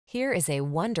Here is a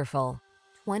wonderful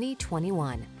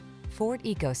 2021 Ford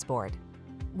EcoSport.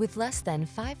 With less than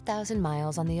 5,000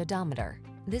 miles on the odometer,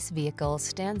 this vehicle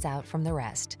stands out from the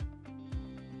rest.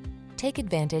 Take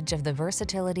advantage of the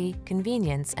versatility,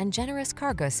 convenience, and generous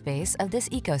cargo space of this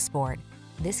EcoSport.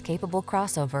 This capable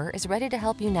crossover is ready to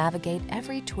help you navigate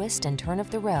every twist and turn of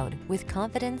the road with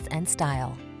confidence and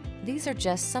style. These are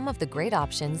just some of the great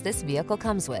options this vehicle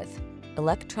comes with: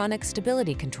 electronic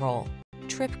stability control,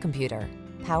 trip computer,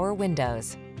 power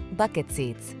windows, bucket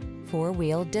seats,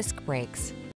 four-wheel disc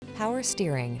brakes, power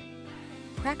steering.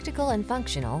 Practical and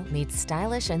functional meets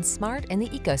stylish and smart in the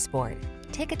EcoSport.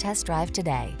 Take a test drive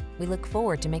today. We look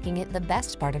forward to making it the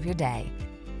best part of your day.